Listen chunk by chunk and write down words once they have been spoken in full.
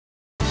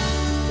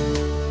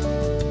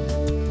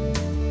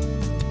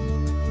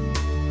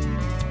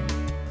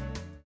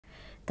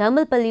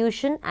thermal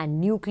pollution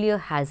and nuclear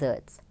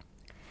hazards.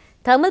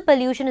 Thermal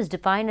pollution is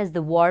defined as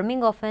the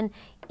warming of an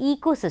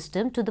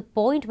ecosystem to the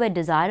point where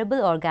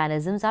desirable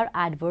organisms are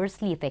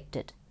adversely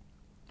affected.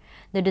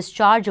 The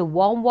discharge of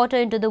warm water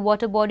into the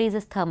water bodies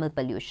is thermal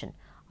pollution.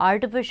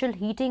 Artificial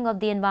heating of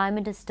the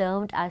environment is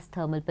termed as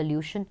thermal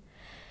pollution.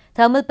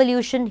 Thermal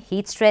pollution,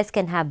 heat stress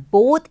can have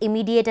both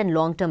immediate and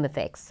long-term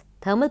effects.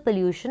 Thermal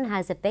pollution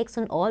has effects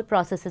on all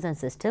processes and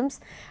systems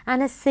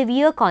and has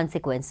severe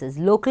consequences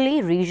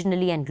locally,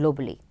 regionally and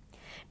globally.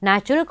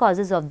 Natural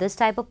causes of this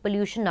type of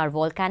pollution are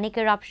volcanic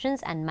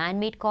eruptions, and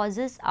man-made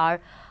causes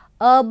are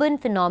urban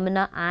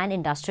phenomena and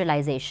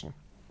industrialization.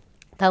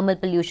 Thermal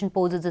pollution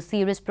poses a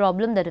serious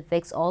problem that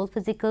affects all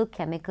physical,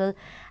 chemical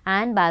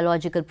and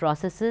biological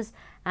processes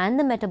and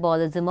the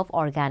metabolism of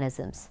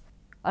organisms.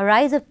 A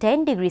rise of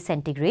 10 degrees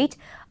centigrade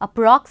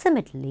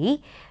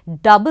approximately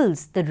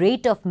doubles the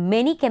rate of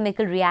many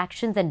chemical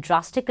reactions and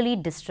drastically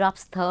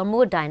disrupts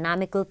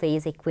thermodynamical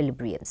phase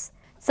equilibriums.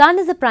 Sun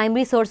is the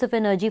primary source of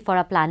energy for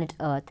our planet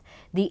Earth.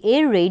 The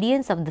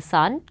irradiance of the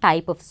sun,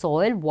 type of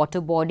soil,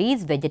 water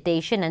bodies,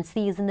 vegetation and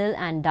seasonal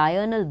and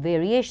diurnal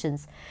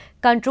variations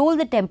control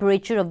the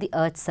temperature of the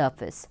Earth's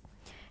surface.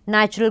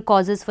 Natural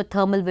causes for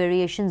thermal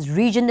variations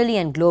regionally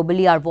and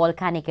globally are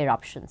volcanic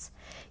eruptions.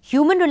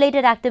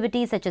 Human-related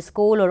activities such as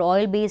coal or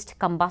oil-based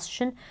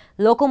combustion,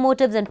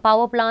 locomotives and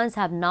power plants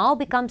have now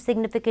become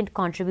significant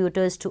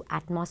contributors to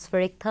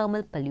atmospheric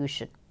thermal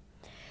pollution.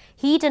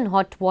 Heat and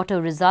hot water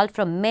result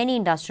from many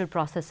industrial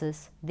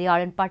processes. They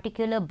are in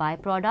particular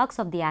byproducts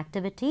of the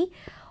activity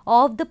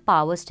of the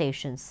power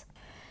stations.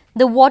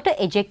 The water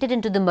ejected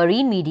into the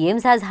marine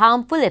mediums has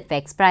harmful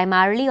effects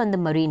primarily on the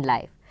marine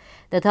life.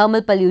 The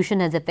thermal pollution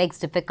has effects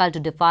difficult to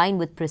define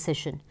with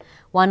precision.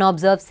 One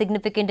observes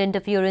significant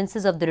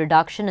interferences of the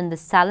reduction in the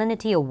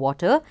salinity of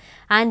water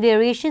and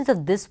variations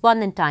of this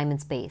one in time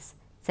and space.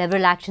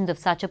 Several actions of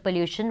such a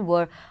pollution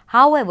were,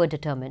 however,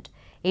 determined.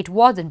 It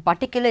was in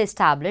particular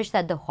established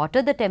that the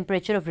hotter the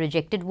temperature of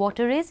rejected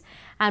water is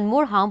and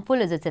more harmful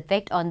is its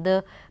effect on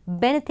the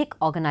benthic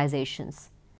organizations.